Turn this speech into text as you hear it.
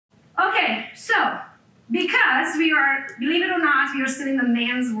Okay, so because we are, believe it or not, we are still in the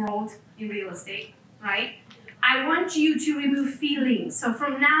man's world in real estate, right? I want you to remove feelings. So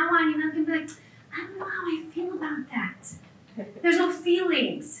from now on, you're not going to be like, I don't know how I feel about that. There's no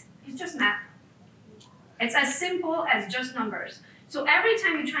feelings. It's just math. It's as simple as just numbers. So every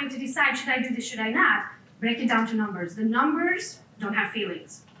time you're trying to decide, should I do this, should I not, break it down to numbers. The numbers don't have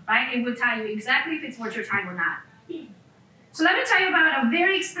feelings, right? It will tell you exactly if it's worth your time or not. So let me tell you about a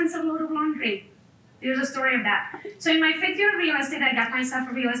very expensive load of laundry. There's a story of that. So in my 5th year of real estate, I got myself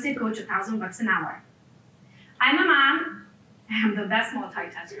a real estate coach, $1,000 an hour. I'm a mom. I'm the best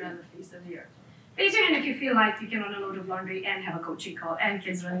multitasker on the face of the earth. Raise your hand if you feel like you can run a load of laundry and have a coaching call and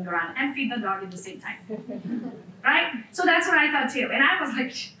kids running around and feed the dog at the same time. Right? So that's what I thought too. And I was like,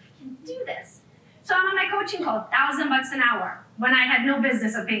 I can do this. So I'm on my coaching call, $1,000 an hour, when I had no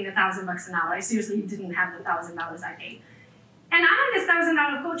business of paying the $1,000 an hour. I seriously didn't have the $1,000 I paid. And I'm on this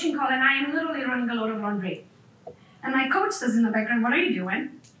 $1,000 coaching call, and I am literally running a load of laundry. And my coach says in the background, what are you doing?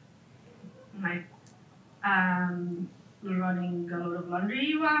 I'm like, running a load of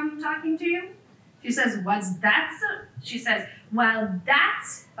laundry while I'm talking to you. She says, what's that? She says, well,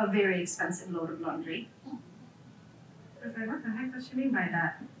 that's a very expensive load of laundry. I was like, what the heck does she mean by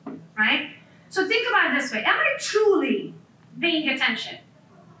that? Right? So think about it this way. Am I truly paying attention?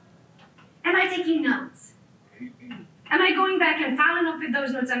 Am I taking notes? Am I going back and following up with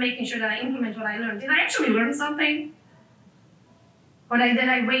those notes and making sure that I implement what I learned? Did I actually learn something? Or did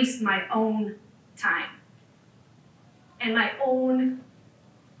I waste my own time? And my own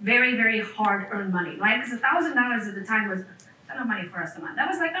very, very hard-earned money, right? Because $1,000 at the time was a ton of money for us a month. That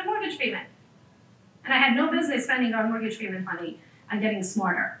was like my mortgage payment. And I had no business spending our mortgage payment money and getting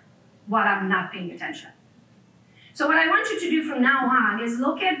smarter while I'm not paying attention. So what I want you to do from now on is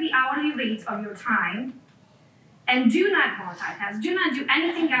look at the hourly rate of your time and do not multitask. Do not do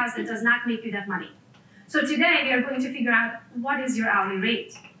anything else that does not make you that money. So today we are going to figure out what is your hourly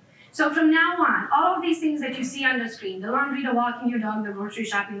rate. So from now on, all of these things that you see on the screen, the laundry, the walking your dog, the grocery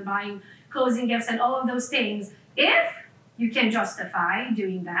shopping, the buying, closing gifts, and all of those things, if you can justify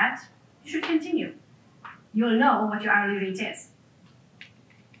doing that, you should continue. You'll know what your hourly rate is.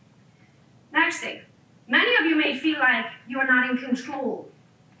 Next thing, many of you may feel like you're not in control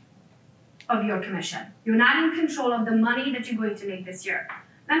of your commission. You're not in control of the money that you're going to make this year.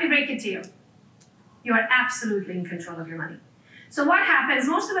 Let me break it to you. You are absolutely in control of your money. So what happens,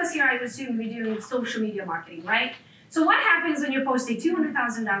 most of us here, I assume, we do social media marketing, right? So what happens when you post a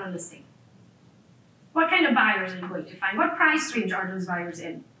 $200,000 listing? What kind of buyers are you going to find? What price range are those buyers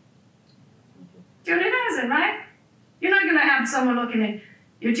in? 200,000, right? You're not going to have someone looking at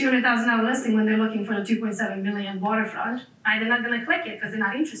your $200,000 listing when they're looking for a 2.7 million waterfront. Right? They're not going to click it because they're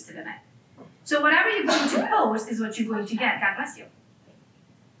not interested in it. So whatever you're going to post is what you're going to get. God bless you.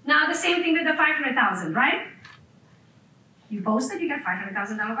 Now the same thing with the 500,000, right? You post it, you get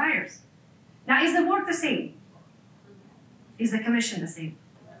 $500,000 buyers. Now is the work the same? Is the commission the same?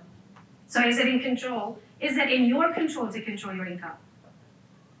 So is it in control? Is it in your control to control your income?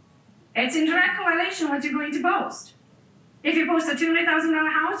 It's in direct correlation what you're going to post. If you post a $200,000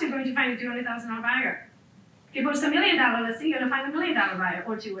 house, you're going to find a $200,000 buyer. If you post a $1 million listing, you're going to find a $1 million buyer,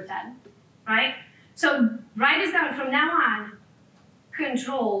 or 2 or 10, right? So write this down. From now on,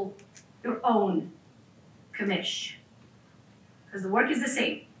 control your own commission, because the work is the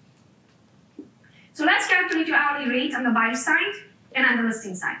same. So let's calculate your hourly rate on the buyer side and on the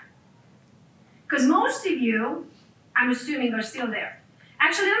listing side. Because most of you, I'm assuming, are still there.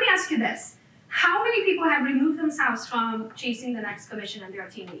 Actually, let me ask you this. How many people have removed themselves from chasing the next commission and their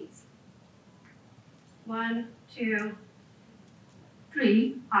team leads? 1, 2,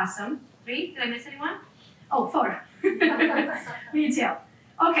 3. Awesome. 3? Did I miss anyone? Oh, 4. Me too.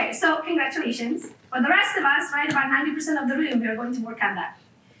 Okay, so congratulations. For the rest of us, right, about 90% of the room, we are going to work on that.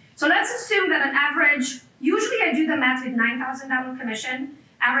 So let's assume that an average, usually I do the math with $9,000 commission,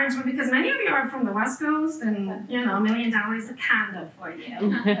 average, because many of you are from the West Coast, and you know, $1 million is a condo for you. We're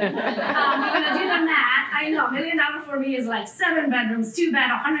gonna do the math. I know, $1 million for me is like 7 bedrooms, 2 bed,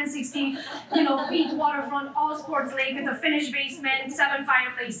 160, feet, waterfront, all sports lake with a finished basement, 7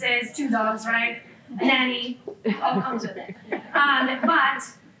 fireplaces, 2 dogs, right? A nanny, all comes with it. But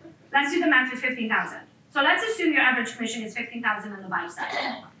let's do the math with 15,000. So let's assume your average commission is 15,000 on the buy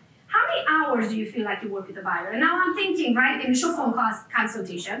side. How many hours do you feel like you work with a buyer? And now I'm thinking, right, initial phone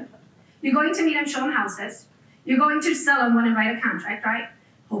consultation. You're going to meet them, show them houses. You're going to sell them one and write a contract, right?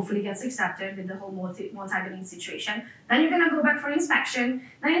 Hopefully gets accepted with the whole multi-bidding situation. Then you're going to go back for inspection.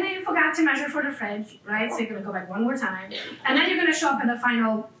 Then you forgot to measure for the fridge, right? So you're going to go back one more time. And then you're going to show up at the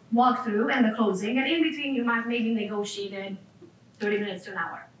final walkthrough and the closing. And in between, you might maybe negotiated 30 minutes to an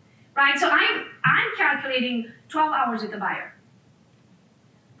hour. right? So I'm calculating 12 hours with the buyer.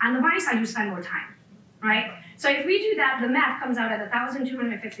 On the buy side, you spend more time, right? So if we do that, the math comes out at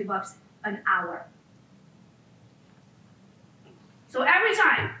 $1,250 an hour. So every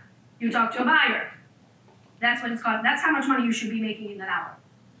time you talk to a buyer, that's what it's called. That's how much money you should be making in that hour.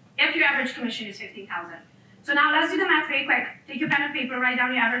 If your average commission is $15,000. So now let's do the math very quick. Take your pen and paper, write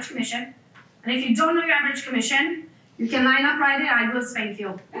down your average commission. And if you don't know your average commission, you can line up right there. I will spank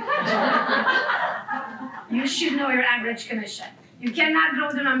you. You should know your average commission. You cannot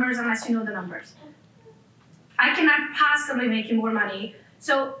grow the numbers unless you know the numbers. I cannot possibly make you more money.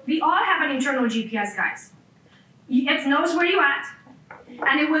 So we all have an internal GPS, guys. It knows where you're at,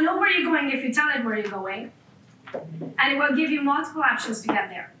 and it will know where you're going if you tell it where you're going, and it will give you multiple options to get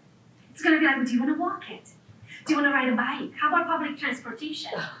there. It's going to be like, do you want to walk it? Do you want to ride a bike? How about public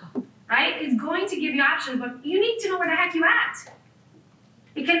transportation? Right? It's going to give you options, but you need to know where the heck you're at.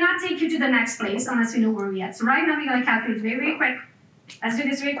 It cannot take you to the next place unless you know where we're at. So right now we're going to calculate very, very quick. Let's do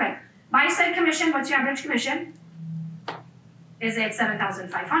this very quick. Buy side commission, what's your average commission? Is it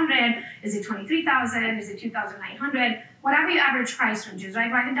 $7,500? Is it $23,000? Is it $2,900? Whatever your average price range is,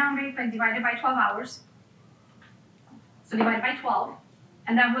 right? Write it down very quick, divide it by 12 hours. So divide it by 12,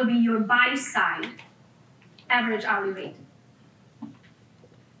 and that will be your buy side average hourly rate.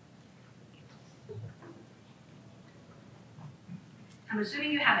 I'm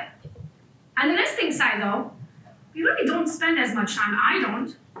assuming you have it. On the listing side though, you really don't spend as much time, I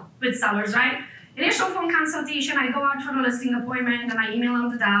don't, with sellers, right? Initial phone consultation, I go out for the listing appointment and I email them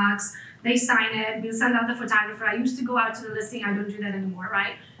the docs, they sign it, we'll send out the photographer. I used to go out to the listing, I don't do that anymore,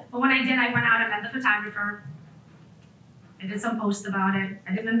 right? But when I did, I went out and met the photographer. I did some posts about it.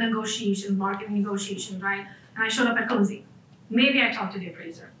 I did the negotiations, marketing negotiations, right? And I showed up at closing. Maybe I talked to the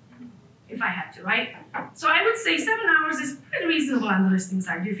appraiser, if I had to, right? So I would say 7 hours is pretty reasonable on the listing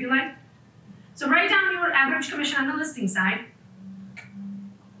side. Do you feel like? So write down your average commission on the listing side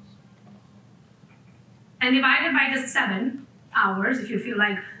and divide it by the 7 hours if you feel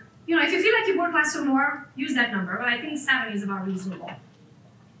like, if you feel like you work less or more, use that number, but I think 7 is about reasonable.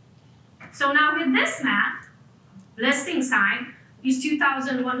 So now with this math, listing side is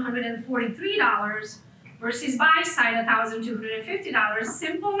 $2,143 versus buy side $1,250.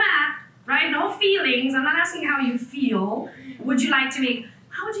 Simple math, right? No feelings. I'm not asking how you feel. Would you like to make,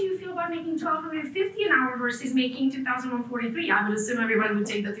 how do you feel about making $1,250 an hour versus making $2,143? I would assume everybody would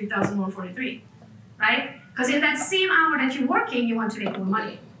take the $2,143, right? Because in that same hour that you're working, you want to make more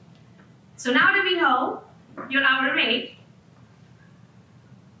money. So now that we know your hourly rate,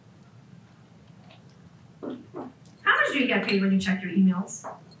 how much do you get paid when you check your emails?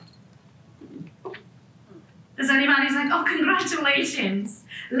 Does anybody's like, oh, congratulations.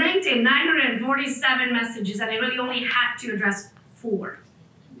 LinkedIn, 947 messages, and I really only had to address 4.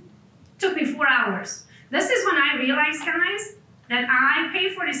 Took me 4 hours. This is when I realized, guys, that I pay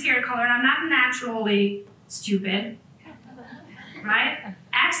for this hair color, and I'm not naturally stupid, right?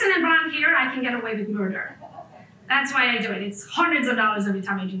 Accident blonde hair, I can get away with murder. That's why I do it. It's hundreds of dollars every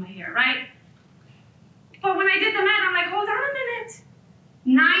time I do my hair, right? But when I did the math, I'm like, hold on a minute.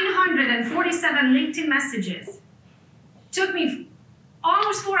 947 LinkedIn messages. Took me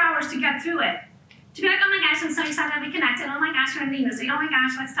almost 4 hours to get through it. To be like, oh my gosh, I'm so excited that we connected. Oh my gosh, we're in the industry. Oh my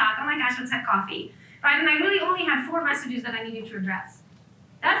gosh, let's talk. Oh my gosh, let's have coffee. Right? And I really only had 4 messages that I needed to address.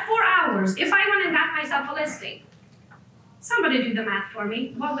 That 4 hours, if I went and got myself a listing, somebody do the math for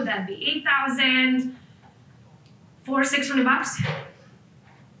me. What would that be? 8,000 for $600?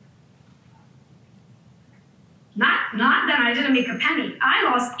 Not that I didn't make a penny. I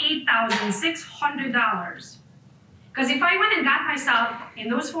lost $8,600. Because if I went and got myself, in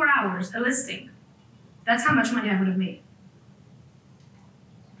those 4 hours, a listing, that's how much money I would have made.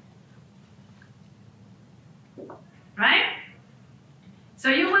 Right? So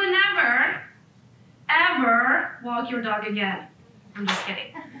you will never, ever walk your dog again. I'm just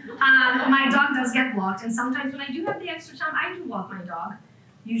kidding. My dog does get walked, and sometimes when I do have the extra time, I do walk my dog.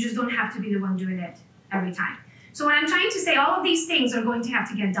 You just don't have to be the one doing it every time. So what I'm trying to say, all of these things are going to have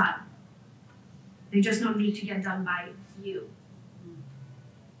to get done. They just don't need to get done by you.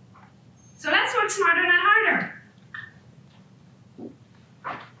 So let's work smarter, not harder.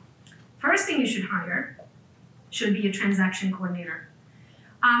 First thing you should hire should be a transaction coordinator.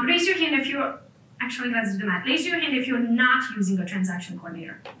 Raise your hand if you're, actually let's do the math. Raise your hand if you're not using a transaction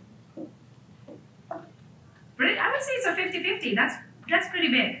coordinator. I would say it's a 50-50, that's pretty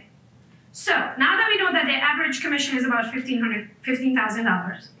big. So now that we know that the average commission is about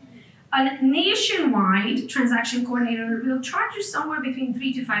 $15,000, a nationwide transaction coordinator will charge you somewhere between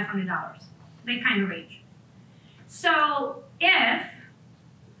 $300 to $500, that kind of range. So if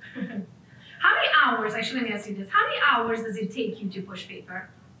hours, actually let me ask you this, how many hours does it take you to push paper?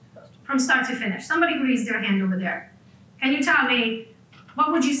 From start to finish. Somebody who raised their hand over there. Can you tell me,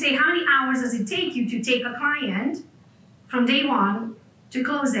 what would you say, how many hours does it take you to take a client from day one to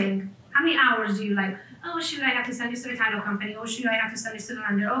closing? How many hours do you like, oh shoot, I have to send this to the title company, oh shoot, I have to send this to the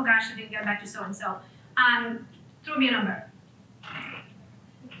lender, oh gosh, I didn't get back to so-and-so. Throw me a number.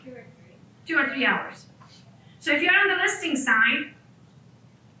 2 or 3 hours. So if you're on the listing side,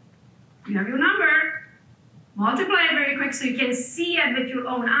 you have your number, multiply it very quick so you can see it with your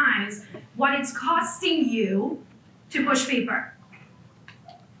own eyes, what it's costing you to push paper.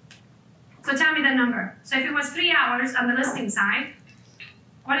 So tell me that number. So if it was 3 hours on the listing side,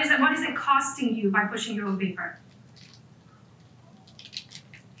 what is it costing you by pushing your own paper?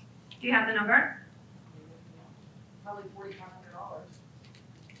 Do you have the number? Probably $4,500.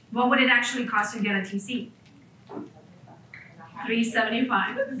 What would it actually cost to get a TC?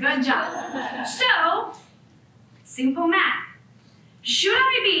 $375. Good job. So, simple math. Should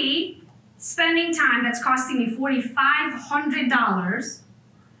I be spending time that's costing me $4,500,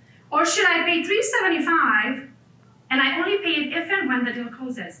 or should I pay $375 and I only pay it if and when the deal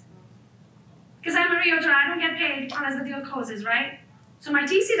closes? Because I'm a realtor, I don't get paid unless the deal closes, right? So my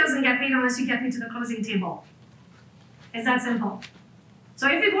TC doesn't get paid unless you get me to the closing table. It's that simple. So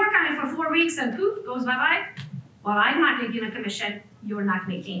if we work on it for 4 weeks and poof, goes bye-bye, well, I'm not making a commission, you're not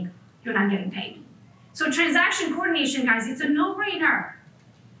getting paid. So transaction coordination, guys, it's a no-brainer.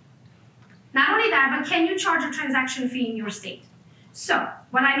 Not only that, but can you charge a transaction fee in your state? So,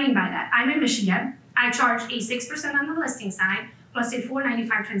 what I mean by that, I'm in Michigan, I charge a 6% on the listing side, plus a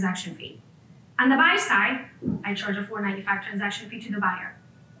 $4.95 transaction fee. On the buy side, I charge a $4.95 transaction fee to the buyer.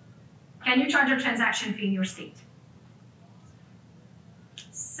 Can you charge a transaction fee in your state?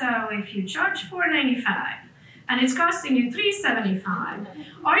 So if you charge $4.95 and it's costing you $3.75,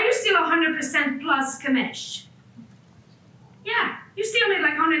 are you still 100% plus commish? Yeah, you still made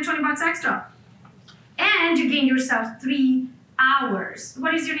like 120 bucks extra. And you gain yourself 3 hours.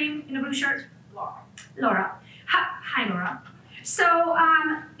 What is your name in the blue shirt? Laura. Laura. Hi, Laura. So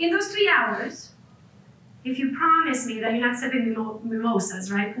in those 3 hours, if you promise me that you're not sipping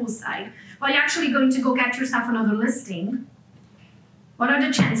mimosas, right, poolside, but you're actually going to go get yourself another listing, what are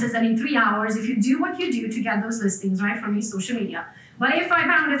the chances that in 3 hours, if you do what you do to get those listings, right, from your social media, but if I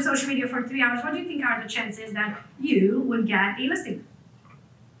pounded social media for 3 hours, what do you think are the chances that you would get a listing?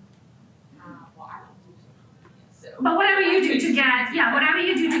 Well, I don't do social media, so. But whatever you do to get, whatever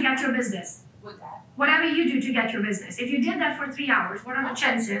you do to get your business. What's that? Whatever you do to get your business. If you did that for 3 hours, what are the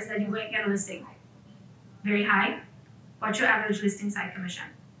chances that you will get a listing? Very high. What's your average listing side commission?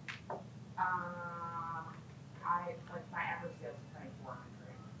 My average sales is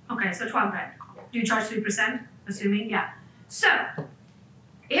 $2,400. Okay, so 12 grand. Do you charge 3%? Assuming, yeah. So,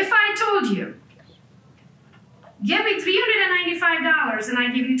 if I told you, give me $395 and I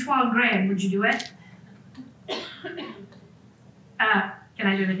give you 12 grand, would you do it? Can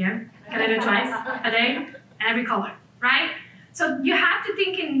I do it again? Can I do it twice a day? And every color, right? So you have to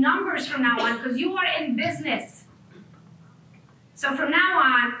think in numbers from now on because you are in business. So from now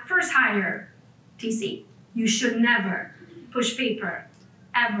on, first hire, TC. You should never push paper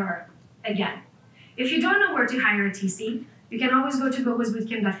ever again. If you don't know where to hire a TC, you can always go to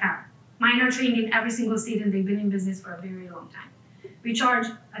gogosbethke.com. Mine are trained in every single state and they've been in business for a very long time. We charge,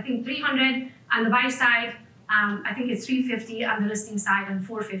 I think, $300 on the buy side. I think it's $350 on the listing side and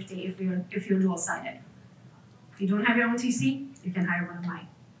 $450 if you're dual-sided. If you don't have your own TC, you can hire one of mine.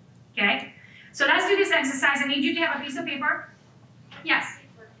 Okay? So let's do this exercise. I need you to have a piece of paper. Yes.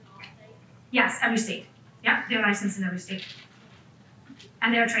 Yes, every state. Yeah, they're licensed in every state.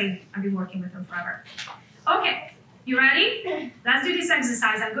 And they're trained. I've been working with them forever. Okay, you ready? Let's do this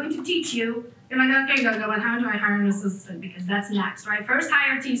exercise. I'm going to teach you. You're like, okay, Gogo, but how do I hire an assistant? Because that's next, right? First,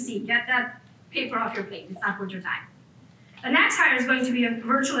 hire TC. Get that paper off your plate. It's not worth your time. The next hire is going to be a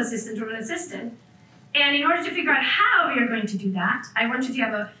virtual assistant or an assistant. And in order to figure out how you're going to do that, I want you to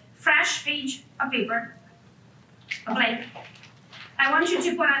have a fresh page of paper, a blank. I want you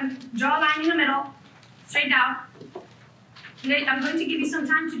to draw a line in the middle, straight down. I'm going to give you some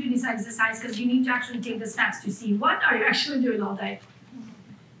time to do this exercise because you need to actually take the steps to see what are you actually doing all day.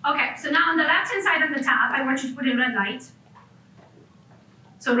 Okay, so now on the left-hand side of the tab, I want you to put in red light.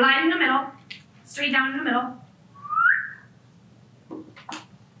 So line in the middle, straight down in the middle.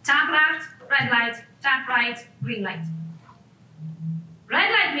 Tap left, red light, tap right, green light.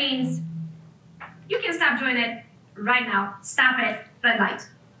 Red light means you can stop doing it right now. Stop it, red light.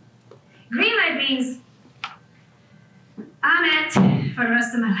 Green light means I'm it for the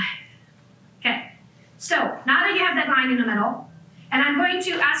rest of my life. Okay, so now that you have that line in the middle, And I'm going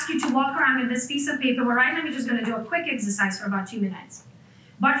to ask you to walk around with this piece of paper. Well, right now we're just going to do a quick exercise for about 2 minutes.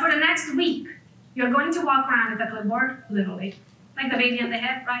 But for the next week, you're going to walk around with a clipboard, literally. Like the baby on the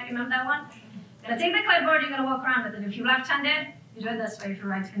hip, right? Remember that one? You're going to take the clipboard, you're going to walk around with it. If you're left-handed, you do it this way. If you're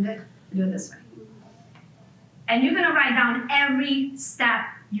right-handed, you do it this way. And you're going to write down every step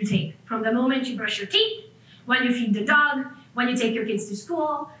you take. From the moment you brush your teeth, when you feed the dog, when you take your kids to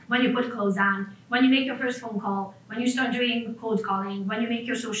school, when you put clothes on, when you make your first phone call, when you start doing cold calling, when you make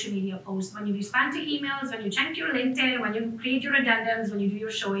your social media post, when you respond to emails, when you check your LinkedIn, when you create your addendums, when you do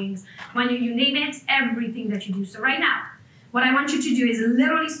your showings, when you name it, everything that you do. So right now, what I want you to do is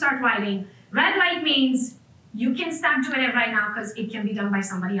literally start writing. Red light means you can stop doing it right now because it can be done by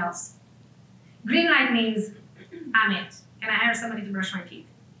somebody else. Green light means I'm it. Can I hire somebody to brush my teeth?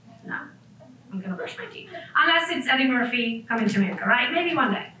 No. I'm going to brush my teeth. Unless it's Eddie Murphy coming to America, right? Maybe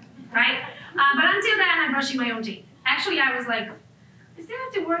one day, right? But until then, I'm brushing my own teeth. Actually, I was like, I still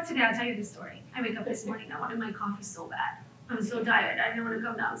have to work today. I'll tell you the story. I wake up this morning, I wanted my coffee so bad. I was so tired. I didn't want to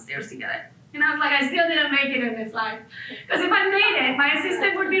come downstairs to get it. And I was like, I still didn't make it in this life. Because if I made it, my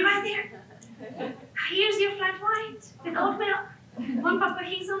assistant would be right there. Here's your flat white with oat milk. 1 cup of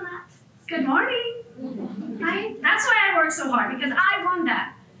hazelnut. Good morning. Right? That's why I work so hard, because I want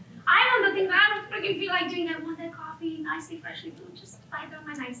that. I want the things that I don't freaking feel like doing. I want that coffee, nicely, freshly brewed, just lie there on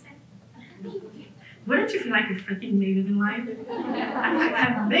my nightstand. Wouldn't you feel like you're freaking made it in life? I'm like,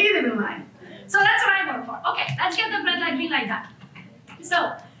 I've made it in life. So that's what I work for. Okay, let's get the red light, green light done.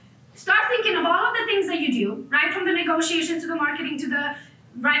 So, start thinking of all of the things that you do, right from the negotiation to the marketing to the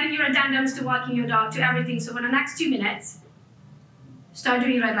writing your addendums to walking your dog to everything. So for the next 2 minutes, start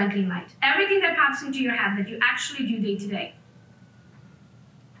doing red light, green light. Everything that pops into your head that you actually do day to day.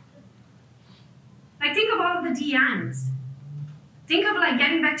 Like, think of all of the DMs. Think of like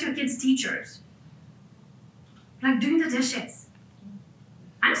getting back to your kids' teachers. Like doing the dishes.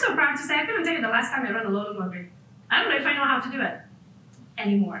 I'm so proud to say I couldn't tell you the last time I ran a load of laundry. I don't know if I know how to do it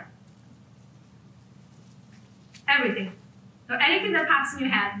anymore. Everything. So anything that pops in your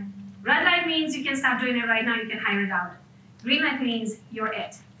head. Red light means you can stop doing it right now, you can hire it out. Green light means you're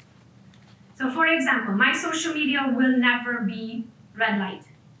it. So for example, my social media will never be red light.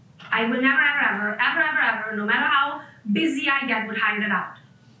 I will never, ever, no matter how busy I get, would hire it out.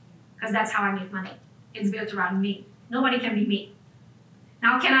 Because that's how I make money. It's built around me. Nobody can be me.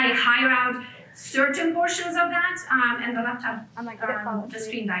 Now, can I hire out certain portions of that? And the laptop, the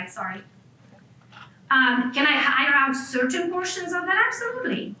screen died, sorry. Can I hire out certain portions of that?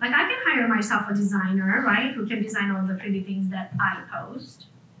 Absolutely. Like, I can hire myself a designer, right, who can design all the pretty things that I post.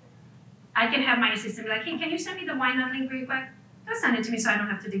 I can have my assistant be like, hey, can you send me the why not link really quick? They'll send it to me so I don't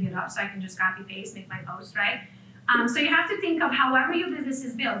have to dig it up, so I can just copy paste, make my post, right? So you have to think of however your business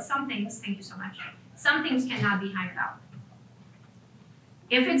is built. Some things, thank you so much, some things cannot be hired out.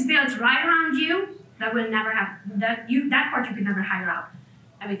 If it's built right around you, that will never have, that part you can never hire out.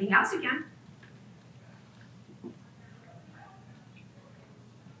 Everything else you can.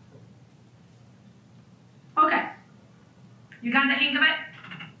 Okay, you got the hang of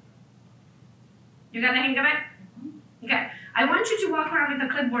it? You got the hang of it? Okay, I want you to walk around with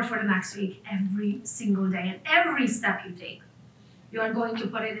a clipboard for the next week, every single day, and every step you take. You are going to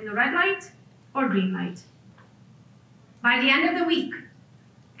put it in the red light or green light. By the end of the week,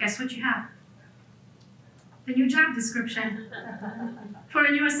 guess what you have? The new job description for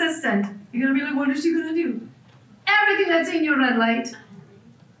a new assistant. You're gonna be like, what is she gonna do? Everything that's in your red light.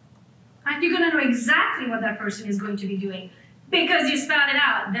 And you're gonna know exactly what that person is going to be doing because you spelled it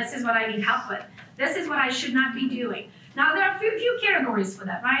out. This is what I need help with. This is what I should not be doing. Now, there are a few categories for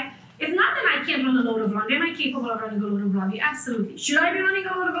that, right? It's not that I can't run a load of laundry. Am I capable of running a load of laundry? Absolutely. Should I be running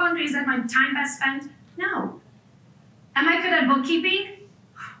a load of laundry? Is that my time best spent? No. Am I good at bookkeeping?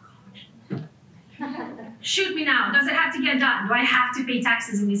 Shoot me now. Does it have to get done? Do I have to pay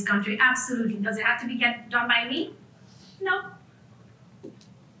taxes in this country? Absolutely. Does it have to be get done by me? No.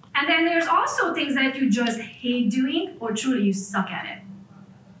 And then there's also things that you just hate doing or truly you suck at it.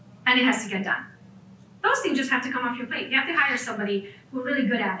 And it has to get done. Those things just have to come off your plate. You have to hire somebody who's really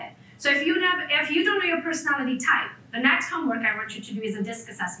good at it. So if you don't know your personality type, the next homework I want you to do is a DISC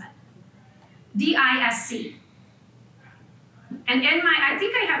assessment. D-I-S-C. And in I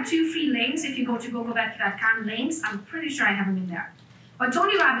think I have 2 free links. If you go to gogobethke.com links, I'm pretty sure I have them in there. But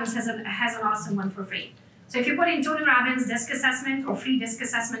Tony Robbins has an awesome one for free. So if you put in Tony Robbins DISC assessment or free DISC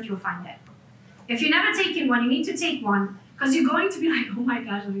assessment, you'll find it. If you've never taken one, you need to take one because you're going to be like, oh my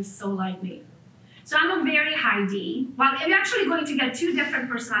gosh, it is so like me. So I'm a very high D. Well, you're actually going to get 2 different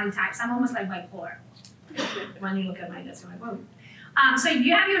personality types. I'm almost like bipolar. When you look at my desk, you're like, whoa. So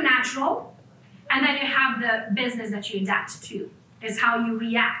you have your natural, and then you have the business that you adapt to. is how you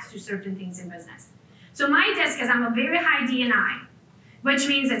react to certain things in business. So my disc is I'm a very high D&I, which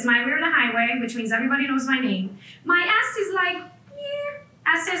means it's my rear to highway, which means everybody knows my name. My S is like,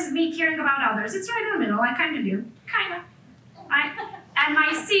 yeah, S is me caring about others. It's right in the middle, I kind of do, kind of, right? And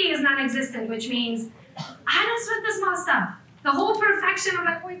my C is non-existent, which means I don't sweat the small stuff. The whole perfection, I'm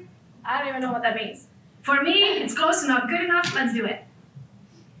like, wait, I don't even know what that means. For me, it's close enough, good enough, let's do it.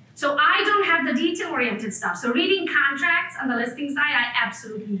 So I don't have the detail-oriented stuff. So reading contracts on the listing side, I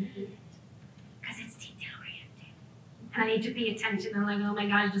absolutely hate it. Because it's detail-oriented. And I need to pay attention. I'm like, oh my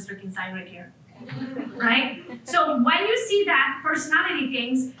gosh, just freaking sign right here. Right? So when you see that personality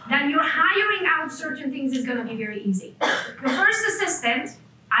things, then you're hiring out certain things is going to be very easy. Your first assistant,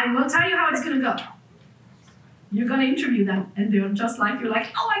 I will tell you how it's going to go. You're going to interview them, and they're just like, you're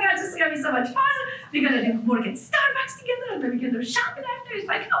like, oh my gosh, this is going to be so much fun. We're going to work at Starbucks together, and then we can do shopping after. It's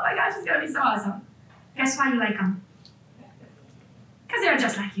like, oh my gosh, it's going to be so awesome. Guess why you like them? Because they're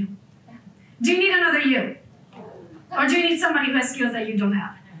just like you. Do you need another you? Or do you need somebody who has skills that you don't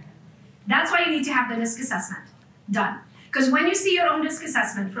have? That's why you need to have the DISC assessment done. Because when you see your own DISC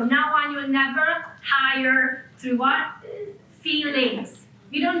assessment, from now on, you'll never hire through what? Feelings.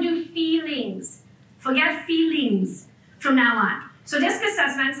 We don't do feelings. Forget feelings from now on. So DISC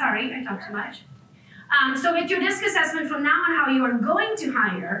assessment, sorry, I talked too much. So with your DISC assessment from now on, how you are going to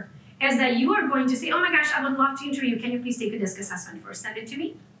hire is that you are going to say, oh my gosh, I would love to interview you. Can you please take a DISC assessment first? Send it to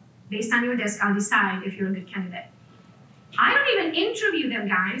me. Based on your DISC, I'll decide if you're a good candidate. I don't even interview them,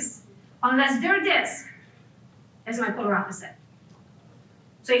 guys, unless their DISC is my polar opposite.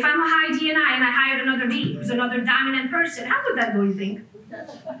 So if I'm a high D and I hired another D, who's another dominant person, how would that go, you think?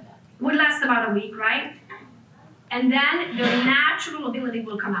 Would last about a week, right? And then their natural ability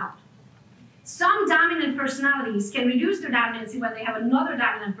will come out. Some dominant personalities can reduce their dominancy when they have another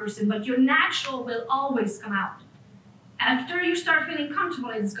dominant person, but your natural will always come out. After you start feeling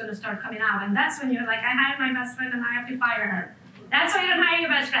comfortable, it's going to start coming out. And that's when you're like, I hired my best friend and I have to fire her. That's why you don't hire your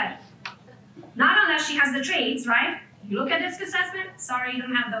best friend. Not unless she has the traits, right? You look at DISC assessment, sorry, you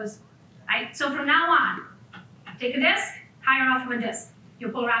don't have those. Right? So from now on, take a DISC, hire off of a DISC. Your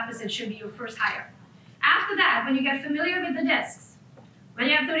polar opposite should be your first hire. After that, when you get familiar with the DISCs, when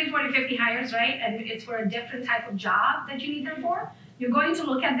you have 30, 40, 50 hires, right, and it's for a different type of job that you need them for, you're going to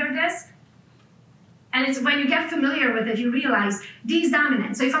look at their DISC, and it's when you get familiar with it, you realize D is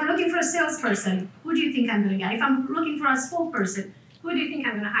dominant. So if I'm looking for a salesperson, who do you think I'm going to get? If I'm looking for a spokesperson, who do you think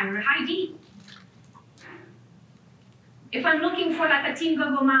I'm going to hire? A high D. If I'm looking for like a Team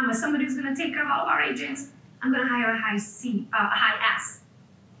Gogo Mama, somebody who's going to take care of all of our agents, I'm going to hire a high C, a high S.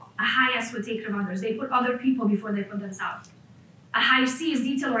 A high S would take care of others. They put other people before they put themselves. A high C is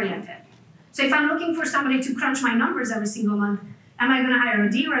detail-oriented. So if I'm looking for somebody to crunch my numbers every single month, am I going to hire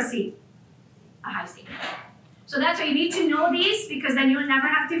a D or a C? A high C. So that's why you need to know these, because then you'll never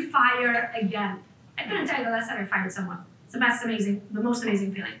have to fire again. I couldn't tell you the last time I fired someone. It's the most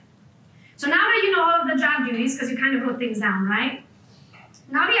amazing feeling. So now that you know all of the job duties, because you kind of wrote things down, right?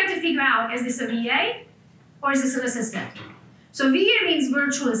 Now we have to figure out, is this a VA or is this an assistant? So VA means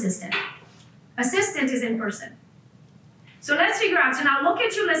virtual assistant. Assistant is in person. So let's figure out, so now look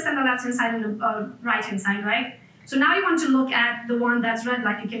at your list on the left-hand side and the right-hand side, right? So now you want to look at the one that's red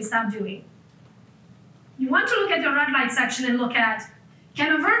light, you can stop doing. You want to look at the red light section and look at,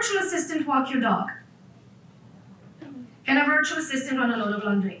 can a virtual assistant walk your dog? Can a virtual assistant run a load of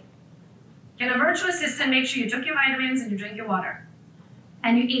laundry? Can a virtual assistant make sure you took your vitamins and you drink your water?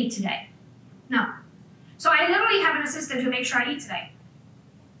 And you ate today? No. So I literally have an assistant who makes sure I eat today.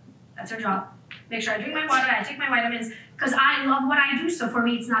 That's her job. Make sure I drink my water, I take my vitamins, because I love what I do, so for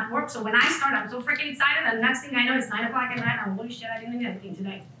me it's not work. So when I start, I'm so freaking excited, and the next thing I know, it's 9 o'clock at night, and I'm, holy shit, I didn't do anything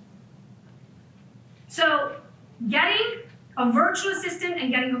today. So getting a virtual assistant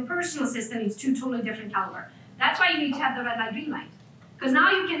and getting a personal assistant is two totally different caliber. That's why you need to have the red light, green light. Because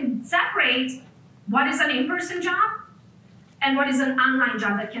now you can separate what is an in-person job and what is an online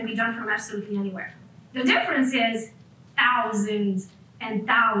job that can be done from absolutely anywhere. The difference is thousands and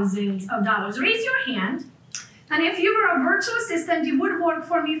thousands of dollars. Raise your hand, and if you were a virtual assistant, you would work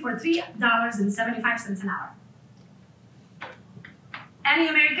for me for $3.75 an hour. Any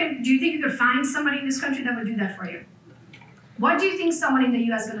American, do you think you could find somebody in this country that would do that for you? What do you think someone in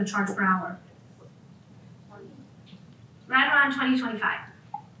the US is going to charge per hour? Right around 20, 25.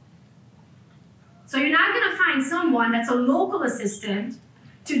 So you're not going to find someone that's a local assistant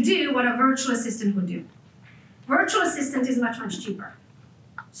to do what a virtual assistant would do. Virtual assistant is much, much cheaper.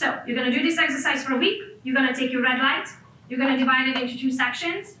 So you're going to do this exercise for a week. You're going to take your red light. You're going to divide it into 2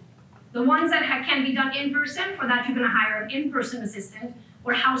 sections. The ones that can be done in person, for that you're going to hire an in-person assistant.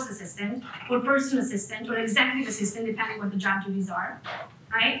 or house assistant, or personal assistant, or executive assistant, depending what the job duties are,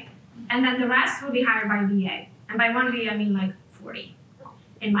 right? And then the rest will be hired by VA. And by one VA, I mean like 40,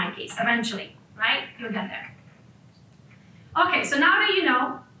 in my case, eventually, right? You'll get there. Okay, so now that you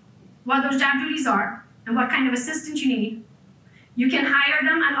know what those job duties are and what kind of assistant you need, you can hire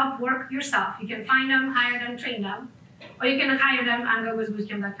them on Upwork yourself. You can find them, hire them, train them, or you can hire them on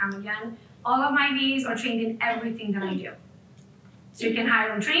gogosbootcamp.com again. All of my VAs are trained in everything that I do. So you can hire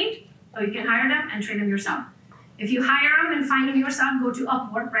them trained, or you can hire them and train them yourself. If you hire them and find them yourself, go to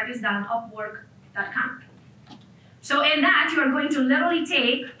Upwork, write this down, upwork.com. So in that, you are going to literally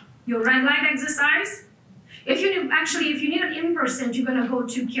take your red light exercise. If you need an in-person, you're going to go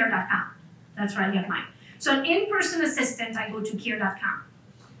to care.com. That's where I get mine. So an in-person assistant, I go to care.com.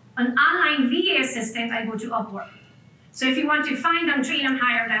 An online VA assistant, I go to Upwork. So if you want to find them, train them,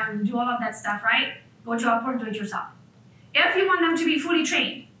 hire them, do all of that stuff, right? Go to Upwork, do it yourself. If you want them to be fully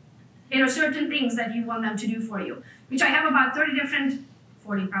trained, there are certain things that you want them to do for you, which I have about 30 different,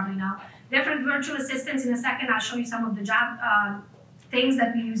 40 probably now, different virtual assistants. In a second, I'll show you some of the job things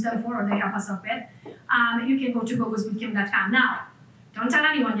that we use them for or they help us up with. You can go to gogosbootcamp.com. Now, don't tell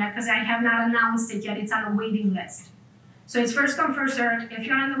anyone yet because I have not announced it yet. It's on a waiting list. So it's first come, first served. If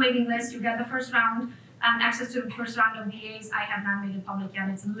you're on the waiting list, you get the first round, access to the first round of VAs. I have not made it public yet.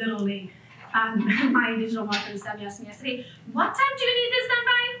 It's literally, my digital marketer asked me yesterday, what time do you need this done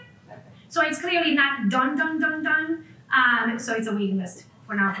by? So it's clearly not done. So it's a waiting list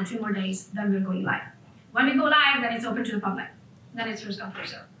for now for 2 more days, then we're going live. When we go live, then it's open to the public. Then it's first come,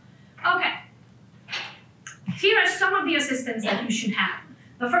 first served. Okay. Here are some of the assistants that you should have.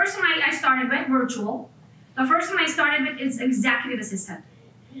 The first one I started with, virtual. The first one I started with is executive assistant.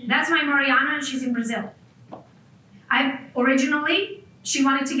 That's my Mariana, and she's in Brazil. Originally, she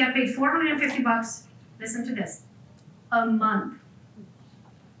wanted to get paid $450, listen to this, a month.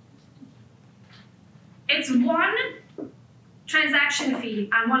 It's one transaction fee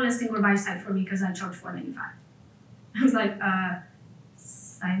on one listing or buy site for me because I charge $495. I was like,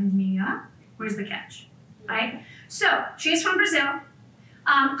 sign me up? Where's the catch? Right? So, she's from Brazil.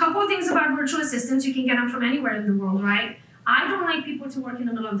 Couple of things about virtual assistants. You can get them from anywhere in the world, right? I don't like people to work in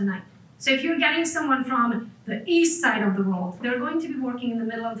the middle of the night. So if you're getting someone from the east side of the world, they're going to be working in the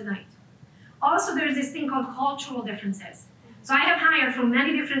middle of the night. Also, there's this thing called cultural differences. So I have hired from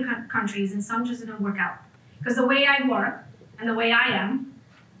many different countries, and some just didn't work out. Because the way I work and the way I am,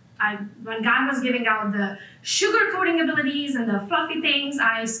 when God was giving out the sugar-coating abilities and the fluffy things,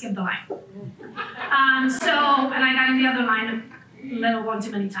 I skipped the line. And I got in the other line a little one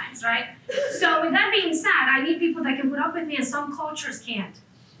too many times, right? So with that being said, I need people that can put up with me, and some cultures can't.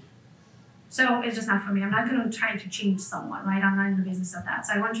 So it's just not for me. I'm not going to try to change someone, right? I'm not in the business of that.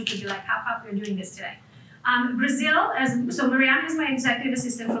 So I want you to be like, how we're doing this today. Brazil, so Mariana is my executive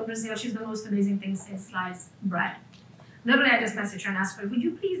assistant from Brazil. She's the most amazing thing since sliced bread. Literally, I just messaged her and asked her, would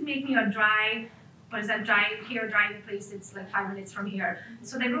you please make me a drying place? It's like 5 minutes from here.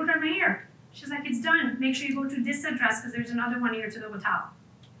 So they wrote her my hair. She's like, it's done. Make sure you go to this address because there's another one here to the hotel.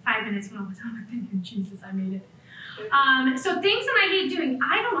 5 minutes from the hotel. I'm thinking, Jesus, I made it. So things that I hate doing,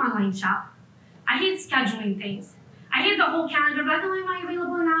 I don't online shop. I hate scheduling things. I hate the whole calendar, like, oh, am I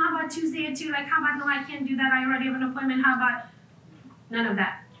available now? How about Tuesday at 2? Like, how about, no, I can't do that. I already have an appointment. How about, none of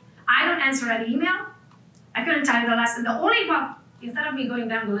that. I don't answer any email. I couldn't tell you the last, instead of me going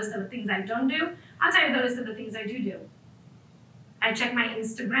down the list of the things I don't do, I'll tell you the list of the things I do. I check my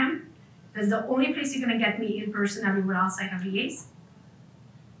Instagram. That's the only place you're gonna get me in person. Everywhere else I have VAs.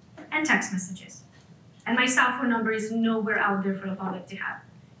 And text messages. And my cell phone number is nowhere out there for the public to have.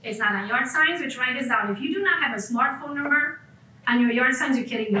 It's not on yard signs, which write this down. If you do not have a smartphone number on your yard signs, you're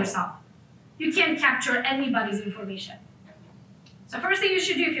kidding yourself. You can't capture anybody's information. So first thing you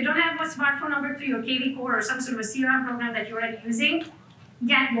should do, if you don't have a smartphone number through your KV Core or some sort of a CRM program that you're already using,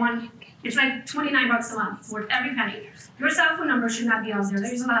 get one. It's like $29 a month. It's worth every penny. Your cell phone number should not be out there.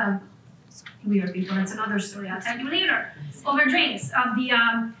 There's a lot of weird people. That's another story I'll tell you later. Over drinks of the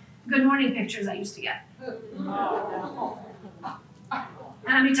good morning pictures I used to get.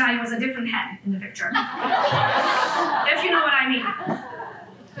 And let me tell you, it was a different head in the picture. If you know what I mean.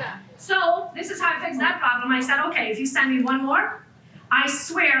 So this is how I fixed that problem. I said, okay, if you send me one more, I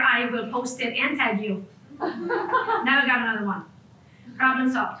swear I will post it and tag you. Never got another one. Problem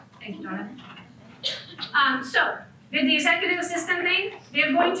solved. Thank you, Donna. So with the executive assistant thing,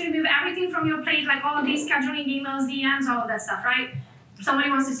 they're going to remove everything from your plate, like all of these scheduling emails, DMs, all of that stuff, right? If somebody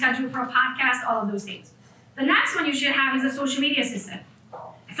wants to schedule for a podcast, all of those things. The next one you should have is a social media assistant.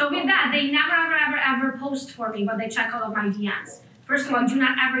 So with that, they never, ever post for me, but they check all of my DMs. First of all, do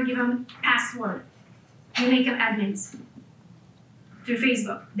not ever give them password. You make them admins. to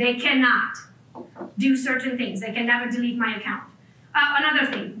Facebook. They cannot do certain things. They can never delete my account.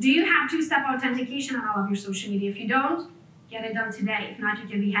 Another thing, do you have two-step authentication on all of your social media? If you don't, get it done today. If not, you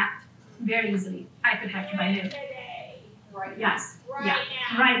can be hacked very easily. I could hack you by noon. Right. Yes. Right Yeah.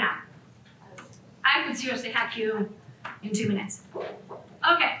 now. Right now. I could seriously hack you in 2 minutes.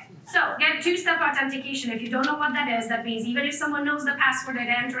 Okay, so get two-step authentication. If you don't know what that is, that means even if someone knows the password and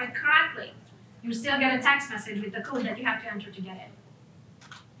enter it correctly, you still get a text message with the code that you have to enter to get it.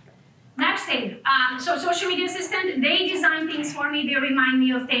 Next thing, so social media assistant, they design things for me. They remind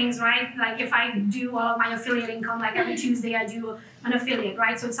me of things, right? Like if I do all of my affiliate income, like every Tuesday I do an affiliate,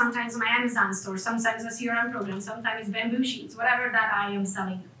 right? So it's sometimes my Amazon store, sometimes a CRM program, sometimes bamboo sheets, whatever that I am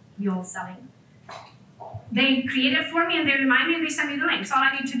selling, you're selling. They create it for me and they remind me and they send me the link. So all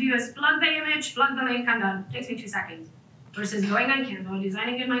I need to do is plug the image, plug the link, I'm done. Takes me 2 seconds. Versus going on Canva,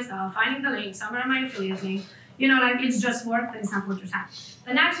 designing it myself, finding the link, somewhere on my affiliate link. You know, like it's just work, but it's not worth your time.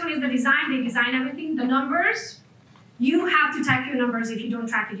 The next one is the design. They design everything. The numbers, you have to track your numbers. If you don't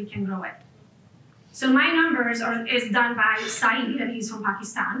track it, you can grow it. So my numbers is done by Saeed, and he's from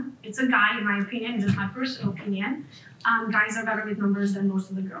Pakistan. It's a guy, in my opinion, just my personal opinion. Guys are better with numbers than most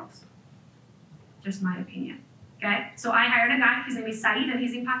of the girls. Just my opinion. Okay? So I hired a guy, his name is Saeed, and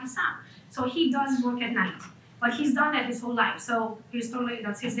he's in Pakistan. So he does work at night. But he's done that his whole life. So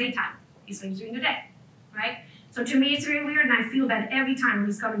that's his daytime. He sleeps during the day. Right? So to me, it's very weird, and I feel bad every time when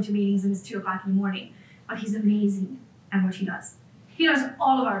he's coming to meetings and it's 2 o'clock in the morning. But he's amazing at what he does. He does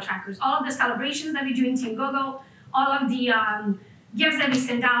all of our trackers, all of the celebrations that we do in Team Gogo, all of the gifts that we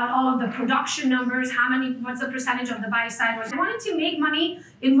send out, all of the production numbers, what's the percentage of the buy side. I wanted to make money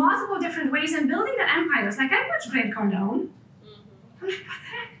in multiple different ways and building the empires. Like I watched Grant Cardone. I'm like, what the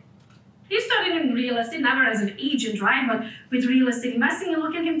heck? He started in real estate, never as an agent, right? But with real estate investing, and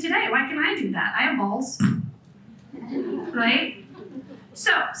look at him today. Why can I do that? I have balls, right?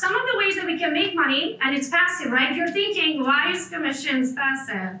 So some of the ways that we can make money, and it's passive, right? You're thinking, why is commissions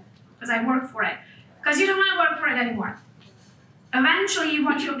passive? Because I work for it. Because you don't want to work for it anymore. Eventually, you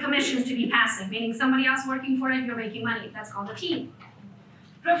want your commissions to be passive, meaning somebody else working for it, you're making money. That's called a team.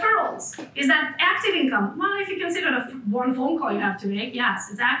 Referrals, is that active income? Well, if you consider one phone call you have to make, yes,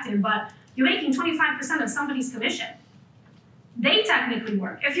 it's active, but you're making 25% of somebody's commission. They technically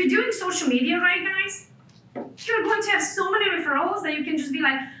work. If you're doing social media, right, guys, you're going to have so many referrals that you can just be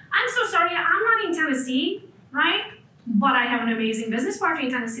like, I'm so sorry, I'm not in Tennessee, right? But I have an amazing business partner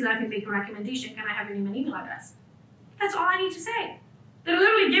in Tennessee. Let me make a recommendation. Can I have your name and email address? That's all I need to say. They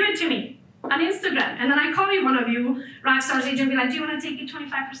literally give it to me on Instagram. And then I call you, one of you, Rockstar's agent, and be like, do you want to take it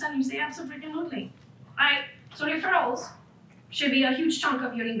 25%? You say, absolutely. Right? So referrals should be a huge chunk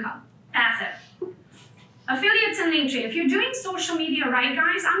of your income. Passive. Affiliates and Linktree. If you're doing social media right,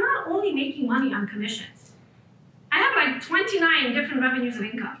 guys, I'm not only making money on commissions. I have like 29 different revenues of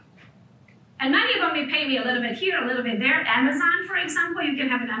income. And many of them may pay me a little bit here, a little bit there. Amazon, for example, you can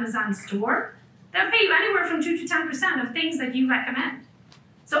have an Amazon store. They'll pay you anywhere from 2 to 10% of things that you recommend.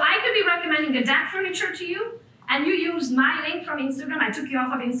 So I could be recommending a deck furniture to you, and you use my link from Instagram. I took you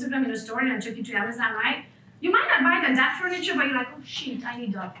off of Instagram in a story and I took you to Amazon, right? You might not buy the deck furniture, but you're like, oh shit, I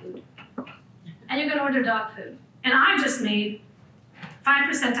need dog food. And you're gonna order dog food. And I just made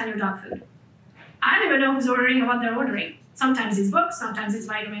 5% on your dog food. I don't even know who's ordering and what they're ordering. Sometimes it's books, sometimes it's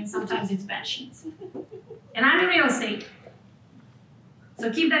vitamins, sometimes it's bed sheets. And I'm in real estate.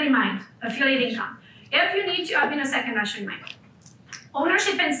 So keep that in mind, affiliate income. If you need to, I'll be in a second, I'll show you mine.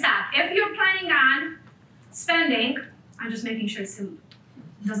 Ownership and staff. If you're planning on spending, I'm just making sure it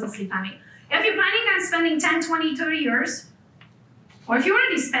doesn't sleep on me. If you're planning on spending 10, 20, 30 years, or if you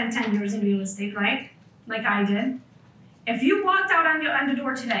already spent 10 years in real estate, right? Like I did. If you walked out on the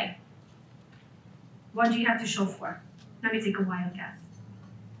door today, what do you have to show for? Let me take a wild guess.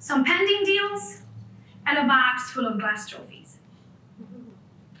 Some pending deals and a box full of glass trophies.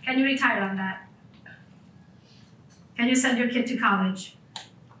 Can you retire on that? Can you send your kid to college?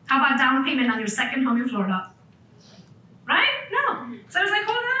 How about down payment on your second home in Florida? Right? No. So I was like,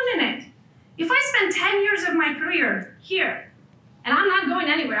 hold on a minute. If I spend 10 years of my career here, and I'm not going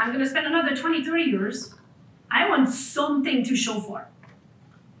anywhere, I'm going to spend another 20, 30 years, I want something to show for.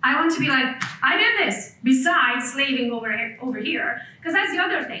 I want to be like, I did this, besides slaving over here. Because that's the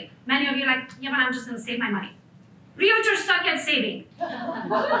other thing. Many of you are like, yeah, but I'm just going to save my money. Realtors suck at saving.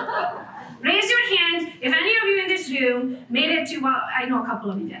 Raise your hand if any of you in this room made it to, well, I know a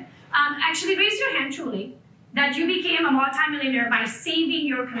couple of you did. Actually, raise your hand truly that you became a multimillionaire by saving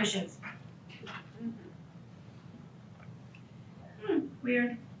your commissions.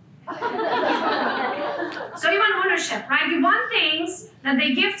 Weird. So you want ownership, right? You want things that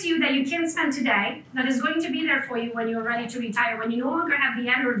they give to you that you can spend today, that is going to be there for you when you're ready to retire, when you no longer have the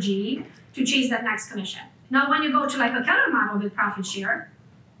energy to chase that next commission. Now, when you go to like a Keller model with profit share,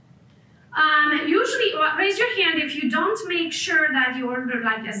 usually, raise your hand if you don't make sure that you order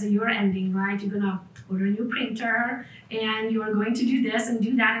like as you're ending, right? You're gonna order a new printer and you're going to do this and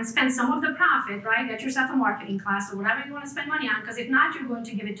do that and spend some of the profit, right? Get yourself a marketing class or whatever you want to spend money on, because if not, you're going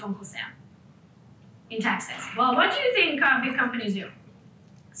to give it to Uncle Sam in taxes. Well, what do you think big companies do?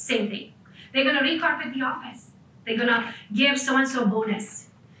 Same thing. They're gonna recarpet the office. They're gonna give so-and-so bonus.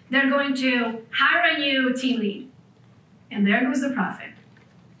 They're going to hire a new team lead. And there goes the profit.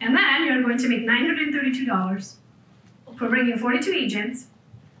 And then you're going to make $932 for bringing 42 agents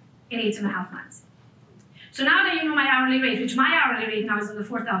in 8.5 months. So now that you know my hourly rate, which my hourly rate now is in the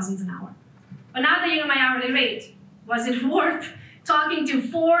 4,000s an hour, but now that you know my hourly rate, was it worth talking to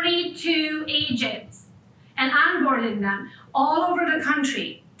 42 agents and onboarding them all over the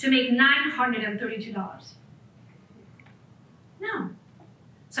country to make $932? No.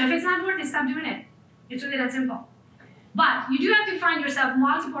 So if it's not worth it, stop doing it. It's really that simple. But you do have to find yourself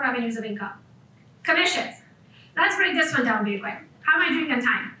multiple avenues of income. Commissions. Let's break this one down real quick. How am I doing on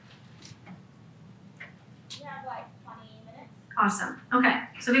time? You have like 20 minutes. Awesome. Okay,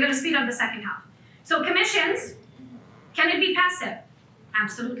 so we're going to speed up the second half. So commissions, can it be passive?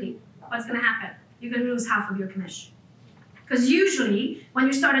 Absolutely. What's going to happen? You're going to lose half of your commission. Because usually, when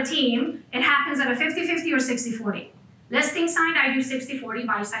you start a team, it happens at a 50-50 or 60-40. Listing side, I do 60-40.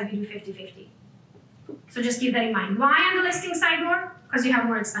 Buy side, we do 50-50. So just keep that in mind. Why on the listing side more? Because you have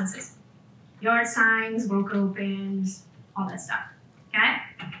more expenses. Yard signs, broker opens, all that stuff. Okay?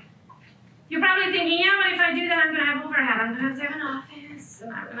 You're probably thinking, yeah, but if I do that, I'm going to have overhead. I'm going to have an office,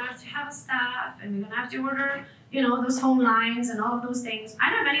 and I'm going to have to have a staff, and we're going to have to order, you know, those phone lines and all of those things. I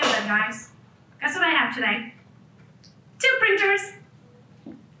don't have any of that, guys. Guess what I have today? 2 printers,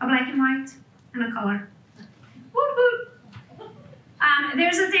 a black and white, and a color. Woot woot.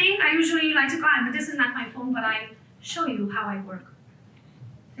 There's a thing I usually like to call it, but this is not my phone, but I show you how I work.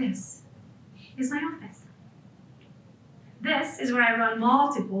 This is my office. This is where I run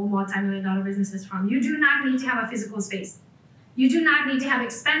multiple multi-million-dollar businesses from. You do not need to have a physical space. You do not need to have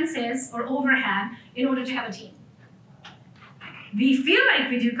expenses or overhead in order to have a team. We feel like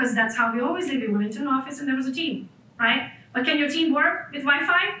we do because that's how we always live. We went into an office and there was a team, right? But can your team work with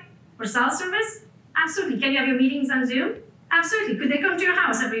Wi-Fi or cell service? Absolutely. Can you have your meetings on Zoom? Absolutely. Could they come to your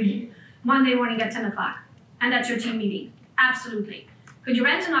house every Monday morning at 10 o'clock? And that's your team meeting? Absolutely. Could you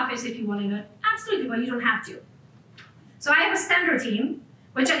rent an office if you wanted it? Absolutely, but you don't have to. So I have a standard team,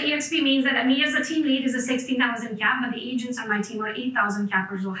 which at EXP means that me as a team lead is a 16,000 cap, but the agents on my team are 8,000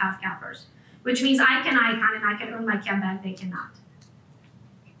 cappers or half cappers, which means I can icon and I can earn my cap back, they cannot.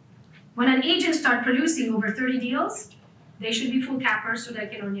 When an agent starts producing over 30 deals, they should be full cappers so they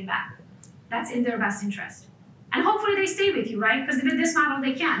can earn you back. That's in their best interest. And hopefully they stay with you, right? Because with this model,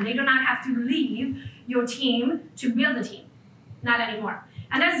 they can. They do not have to leave your team to build a team. Not anymore.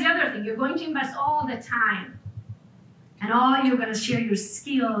 And that's the other thing. You're going to invest all the time. And all you're going to share your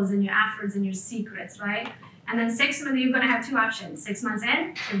skills and your efforts and your secrets, right? And then 6 months, you're going to have 2 options. 6 months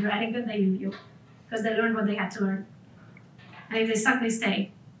in, if they're any good, they leave you. Because they learned what they had to learn. And if they suck, they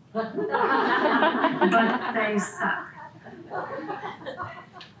stay. But they suck.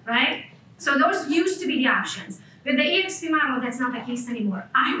 Right? So those used to be the options. With the EXP model, that's not the case anymore.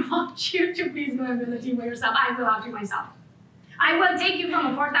 I want you to please go and build a team by yourself. I will help you myself. I will take you from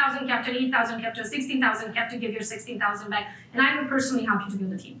a 4,000 cap to an 8,000 cap to a 16,000 cap to give your 16,000 back, and I will personally help you to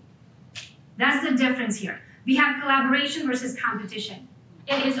build a team. That's the difference here. We have collaboration versus competition.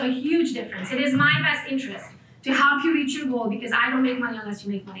 It is a huge difference. It is my best interest to help you reach your goal because I don't make money unless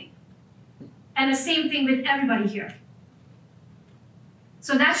you make money. And the same thing with everybody here.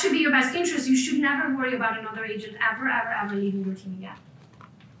 So that should be your best interest. You should never worry about another agent ever leaving your team again.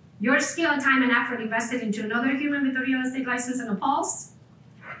 Your skill, time, and effort invested into another human with a real estate license and a pulse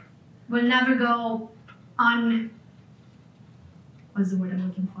will never go what's the word I'm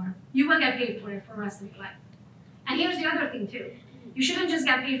looking for? You will get paid for it for the rest of your life. And here's the other thing too. You shouldn't just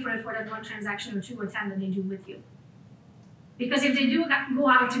get paid for it for that 1 transaction or 2 or 10 that they do with you. Because if they do go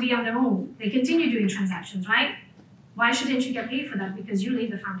out to be on their own, they continue doing transactions, right? Why shouldn't you get paid for that? Because you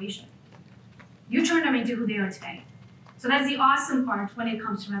laid the foundation. You turn them into who they are today. So that's the awesome part when it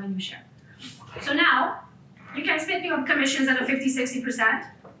comes to revenue share. So now, you can split your commissions at a 50-60%.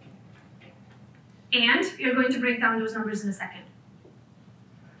 And you're going to break down those numbers in a second.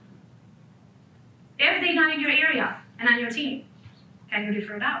 If they're not in your area and on your team, can you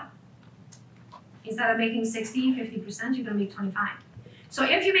defer it out? Instead of making 60, 50%, you're going to make 25. So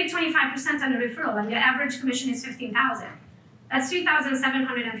if you make 25% on a referral and your average commission is $15,000, that's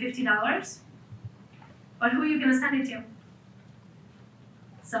 $3,750. But who are you going to send it to?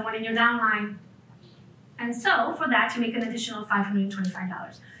 Someone in your downline. And so for that, you make an additional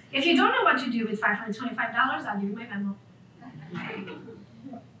 $525. If you don't know what to do with $525, I'll give you my memo.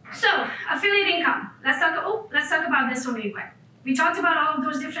 So, affiliate income. Let's talk about this one really quick. We talked about all of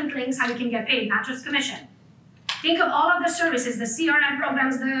those different links, how you can get paid, not just commission. Think of all of the services, the CRM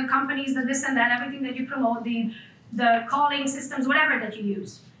programs, the companies, the this and that, everything that you promote, the calling systems, whatever that you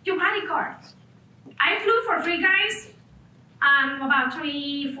use. Your credit card. I flew for free, guys, about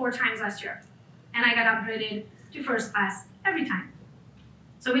 24 times last year. And I got upgraded to first class every time.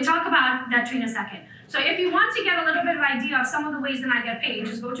 So we talk about that too in a second. So if you want to get a little bit of idea of some of the ways that I get paid,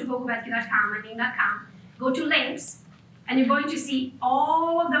 just go to gogobethke.com or name.com, go to links, and you're going to see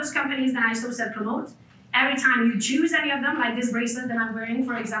all of those companies that I so said promote. Every time you choose any of them, like this bracelet that I'm wearing,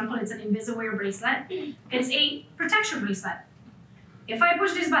 for example, it's an Invisiwear bracelet. It's a protection bracelet. If I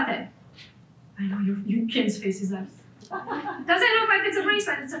push this button, I know your Kim's face is up. Doesn't look like it's a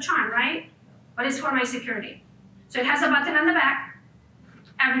bracelet, it's a charm, right? But it's for my security. So it has a button on the back.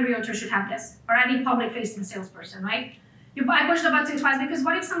 Every realtor should have this, or any public-facing salesperson, right? I push the button twice because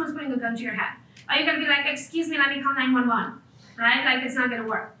what if someone's putting a gun to your head? Are you gonna be like, excuse me, let me call 911, right? Like it's not gonna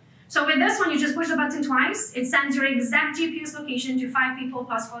work. So with this one, you just push the button twice. It sends your exact GPS location to 5 people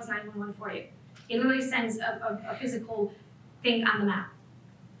plus calls 911 for you. It literally sends a physical thing on the map.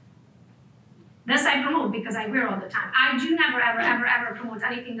 This I promote because I wear all the time. I do never, ever, ever, ever promote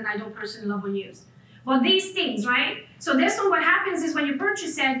anything that I don't personally love or use. Well, these things, right? So this one, what happens is when you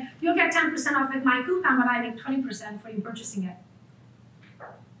purchase it, you'll get 10% off with my coupon, but I make 20% for you purchasing it.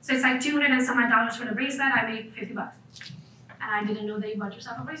 So it's like $200 and some odd for the bracelet, I make $50. And I didn't know that you bought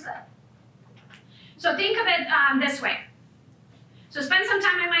yourself a bracelet. So think of it this way. So spend some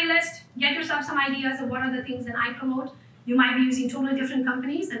time on my list, get yourself some ideas of what are the things that I promote. You might be using totally different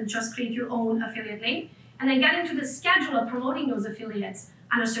companies and just create your own affiliate link. And then get into the schedule of promoting those affiliates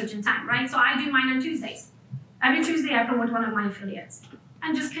on a certain time, right? So I do mine on Tuesdays. Every Tuesday I promote one of my affiliates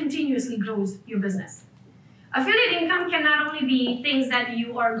and just continuously grows your business. Affiliate income can not only be things that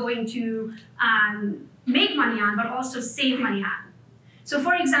you are going to make money on, but also save money on. So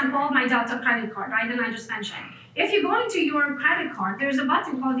for example, my Delta credit card, right, that I just mentioned. If you go into your credit card, there's a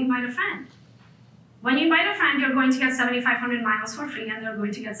button called Invite a Friend. When you invite a friend, you're going to get 7,500 miles for free, and they're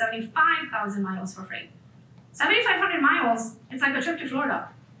going to get 75,000 miles for free. 7,500 miles, it's like a trip to Florida.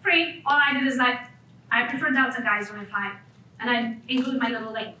 Free, all I did is like, I prefer Delta guys when I fly, and I include my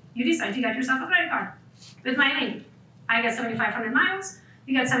little link. You decide to get yourself a credit card with my link. I get 7,500 miles,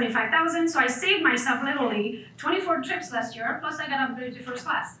 you get 75,000, so I saved myself literally 24 trips last year, plus I got upgraded to first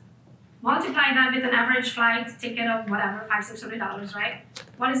class. Multiply that with an average flight ticket of whatever, $500, $600, right?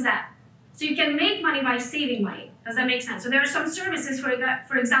 What is that? So you can make money by saving money. Does that make sense? So there are some services,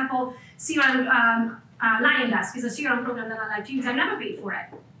 for example, CRM, Lion Desk is a CRM program that I like to use. I've never paid for it.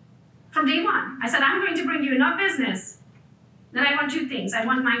 From day one, I said, I'm going to bring you enough business that I want 2 things. I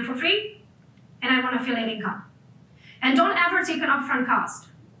want mine for free, and I want affiliate income. And don't ever take an upfront cost.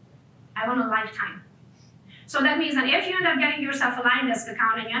 I want a lifetime. So that means that if you end up getting yourself a Lion Desk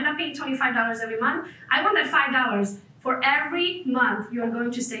account and you end up paying $25 every month, I want that $5 for every month you're going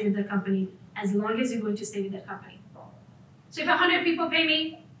to stay with the company, as long as you're going to stay with that company. So if 100 people pay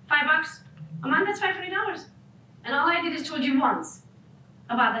me $5 a month, that's $500. And all I did is told you once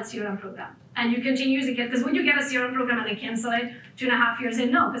about that CRM program. And you continue using it, because when you get a CRM program and they cancel it 2.5 years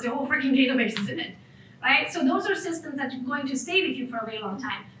in, no, because your whole freaking database is in it, right? So those are systems that are going to stay with you for a very long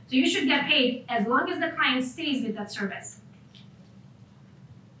time. So you should get paid as long as the client stays with that service.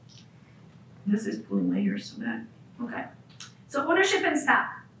 This is pulling my hair so bad. Okay. So ownership and stock.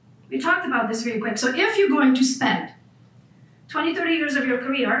 We talked about this very quick. So if you're going to spend 20, 30 years of your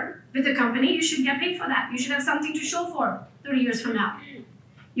career with a company, you should get paid for that. You should have something to show for 30 years from now.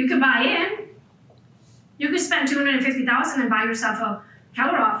 You could buy in. You could spend $250,000 and buy yourself a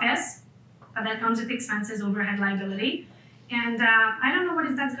Keller office, but that comes with expenses, overhead liability. And I don't know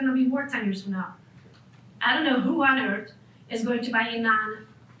what that's going to be worth 10 years from now. I don't know who on earth is going to buy a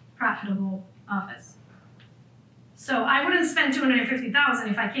non-profitable office. So I wouldn't spend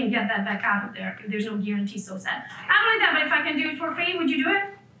 $250,000 if I can't get that back out of there, if there's no guarantee so set. Not only that, but if I can do it for free, would you do it?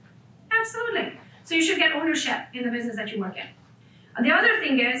 Absolutely. So you should get ownership in the business that you work in. The other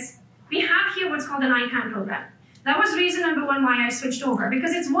thing is, we have here what's called an ICON program. That was reason number 1 why I switched over,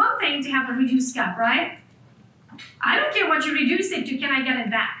 because it's one thing to have a reduced cap, right? I don't care what you reduce it to, can I get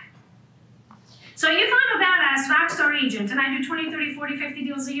it back? So if I'm a badass rockstar agent and I do 20, 30, 40, 50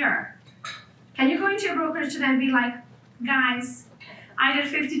 deals a year, can you go into your brokerage today and be like, guys, I did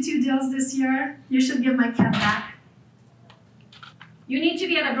 52 deals this year. You should give my cat back. You need to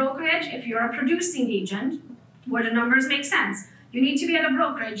be at a brokerage if you're a producing agent where the numbers make sense. You need to be at a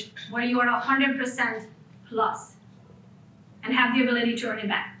brokerage where you are 100% plus and have the ability to earn it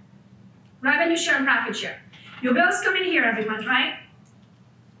back. Revenue share and profit share. Your bills come in here every month, right?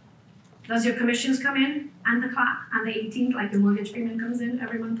 Does your commissions come in on the clock, on the 18th, like your mortgage payment comes in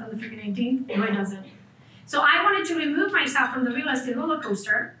every month on the freaking 18th? No, it doesn't. So I wanted to remove myself from the real estate roller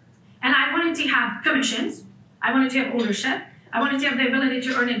coaster, and I wanted to have commissions. I wanted to have ownership. I wanted to have the ability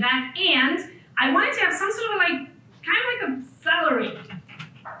to earn it back, and I wanted to have some sort of kind of like a salary.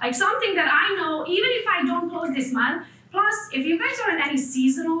 Like something that I know, even if I don't close this month. Plus, if you guys are in any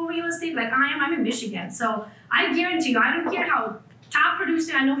seasonal real estate like I am, I'm in Michigan. So I guarantee you, I don't care how top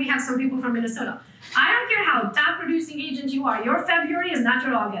producing, I know we have some people from Minnesota. I don't care how top producing agent you are. Your February is not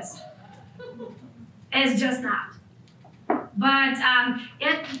your August. It's just not. But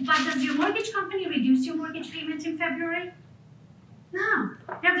does your mortgage company reduce your mortgage payment in February? No,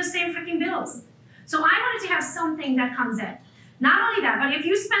 you have the same freaking bills. So I wanted to have something that comes in. Not only that, but if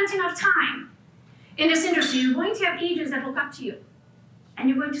you spent enough time in this industry, you're going to have agents that look up to you. And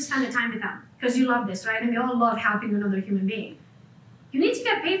you're going to spend the time with them. Because you love this, right? And we all love helping another human being. You need to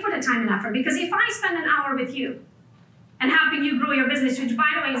get paid for the time and effort. Because if I spend an hour with you and helping you grow your business, which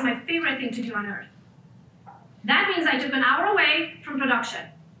by the way is my favorite thing to do on earth, that means I took an hour away from production.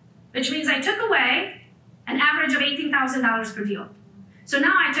 Which means I took away an average of $18,000 per deal. So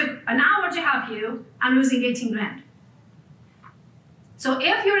now I took an hour to help you, I'm losing 18 grand. So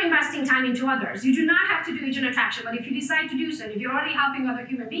if you're investing time into others, you do not have to do agent attraction, but if you decide to do so, if you're already helping other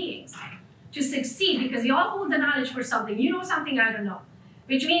human beings to succeed, because you all hold the knowledge for something, you know something I don't know,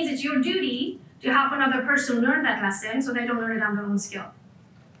 which means it's your duty to help another person learn that lesson so they don't learn it on their own skill.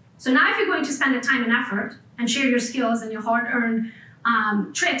 So now if you're going to spend the time and effort and share your skills and your hard-earned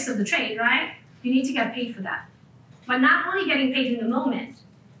tricks of the trade, right, you need to get paid for that. But not only getting paid in the moment,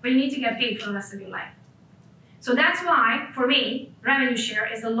 but you need to get paid for the rest of your life. So that's why, for me, revenue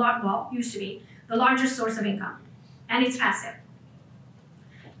share is used to be the largest source of income. And it's passive.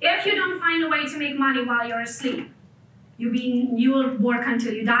 If you don't find a way to make money while you're asleep, you will work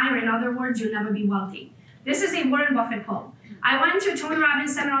until you die, or in other words, you'll never be wealthy. This is a Warren Buffett quote. I went to a Tony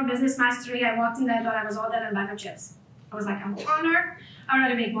Robbins seminar on business mastery. I walked in there, I thought I was all that and a bag of chips. I was like, I'm a owner. I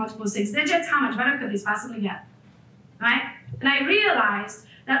already make multiple 6 digits. How much better could this possibly get? Right? And I realized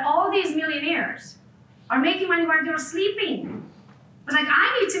that all these millionaires are making money while they're sleeping. I was like,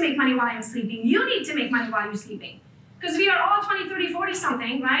 I need to make money while I'm sleeping. You need to make money while you're sleeping. Because we are all 20, 30, 40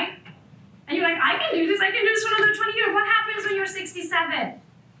 something, right? And you're like, I can do this for another 20 years. What happens when you're 67?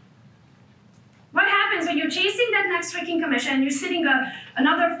 What happens when you're chasing that next freaking commission and you're sitting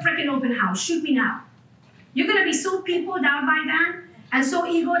another freaking open house? Shoot me now. You're gonna be so peopled out by then, and so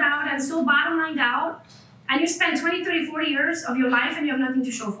egoed out, and so bottom lined out, and you spend 20, 30, 40 years of your life and you have nothing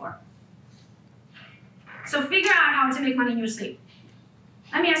to show for. So figure out how to make money in your sleep.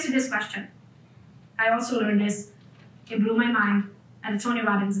 Let me ask you this question. I also learned this. It blew my mind at a Tony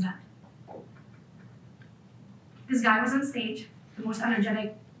Robbins event. This guy was on stage, the most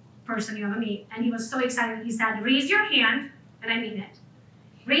energetic person you ever meet, and he was so excited. He said, raise your hand, and I mean it.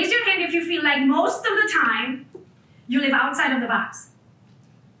 Raise your hand if you feel like most of the time you live outside of the box.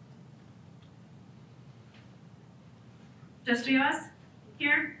 Just 3 of us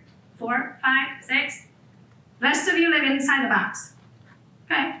here? 4, 5, 6? Rest of you live inside the box.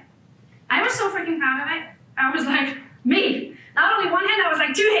 Okay? I was so freaking proud of it. I was like, me. Not only one hand, I was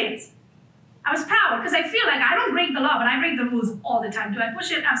like 2 hands. I was proud because I feel like I don't break the law, but I break the rules all the time. Do I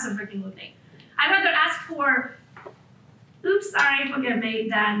push it? Absolutely. I'd rather ask for, oops, sorry, forgive me,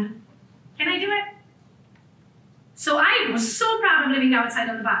 than, can I do it? So I was so proud of living outside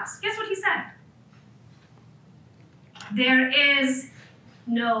of the box. Guess what he said? There is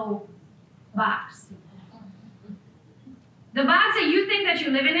no box. The box that you think that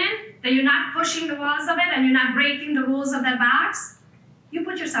you're living in, that you're not pushing the walls of it and you're not breaking the rules of that box, you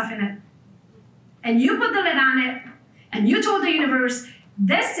put yourself in it. And you put the lid on it, and you told the universe,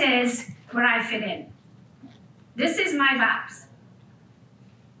 this is where I fit in. This is my box.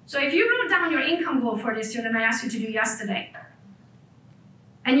 So if you wrote down your income goal for this year that I asked you to do yesterday,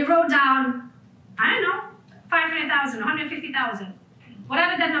 and you wrote down, I don't know, 500,000, 150,000,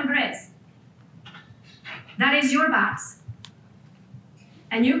 whatever that number is, that is your box.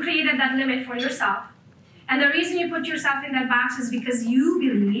 And you created that limit for yourself. And the reason you put yourself in that box is because you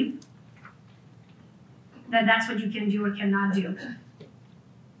believe that that's what you can do or cannot do.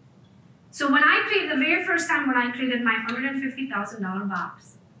 So when I created, the very first time when I created my $150,000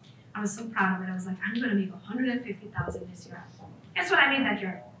 box, I was so proud of it. I was like, I'm gonna make $150,000 this year. Guess what I made that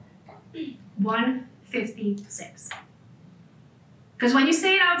year? 156. Because when you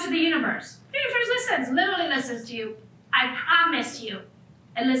say it out to the universe listens, literally listens to you. I promise you,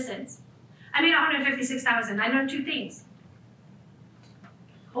 it listens. I made 156,000. I learned 2 things.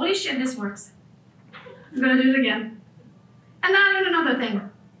 Holy shit, this works. I'm gonna do it again. And then I learned another thing.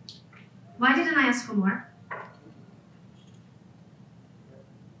 Why didn't I ask for more?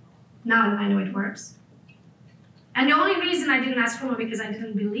 Now that I know it works. And the only reason I didn't ask for more because I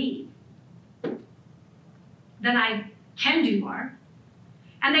didn't believe that I can do more.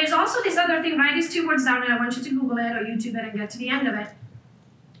 And there's also this other thing, write these 2 words down and I want you to Google it or YouTube it and get to the end of it.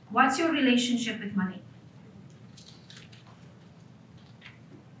 What's your relationship with money?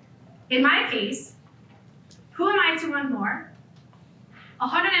 In my case, who am I to want more?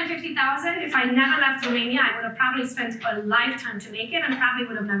 150,000, if I never left Romania, I would have probably spent a lifetime to make it and probably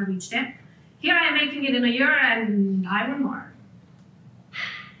would have never reached it. Here I am making it in a year and I want more.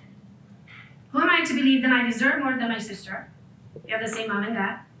 Who am I to believe that I deserve more than my sister? We have the same mom and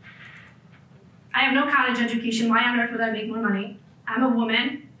dad. I have no college education. Why on earth would I make more money? I'm a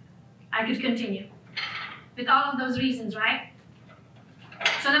woman. I could continue. With all of those reasons, right?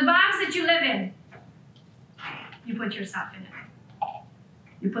 So the box that you live in, you put yourself in it.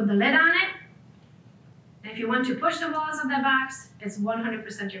 You put the lid on it, and if you want to push the walls of that box, it's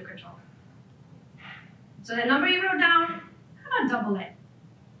 100% your control. So the number you wrote down, how about double it?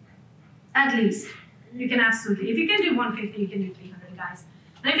 At least. You can absolutely. If you can do 150, you can do 300, guys.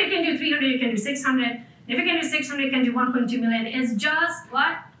 And if you can do 300, you can do 600. And if you can do 600, you can do 1.2 million. It's just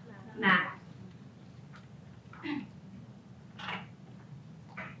what? Math.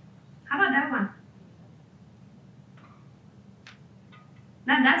 How about that one?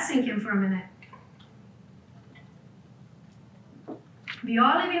 Let that sink in for a minute. We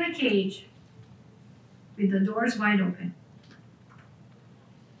all live in a cage with the doors wide open.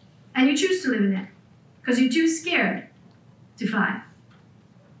 And you choose to live in it because you're too scared to fly.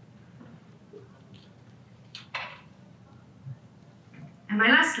 And my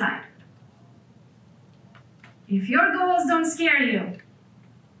last slide. If your goals don't scare you,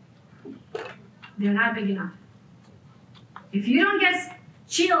 they're not big enough. If you don't get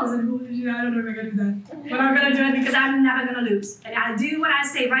chills and I don't know if I'm gonna do that, but I'm gonna do it because I'm never gonna lose. And I'll do what I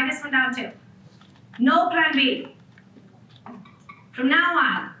say. Write this one down too. No plan B. From now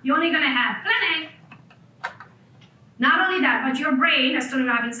on, you're only gonna have plan A. Not only that, but your brain, as Tony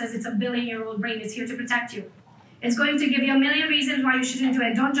Robbins says, it's a billion-year-old brain, is here to protect you. It's going to give you a million reasons why you shouldn't do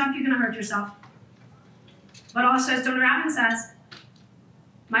it. Don't jump, you're gonna hurt yourself. But also, as Tony Robbins says,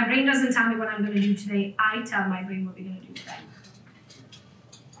 my brain doesn't tell me what I'm gonna do today. I tell my brain what we're gonna do today.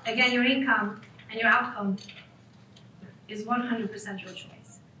 Again, your income and your outcome is 100% your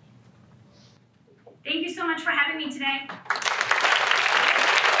choice. Thank you so much for having me today.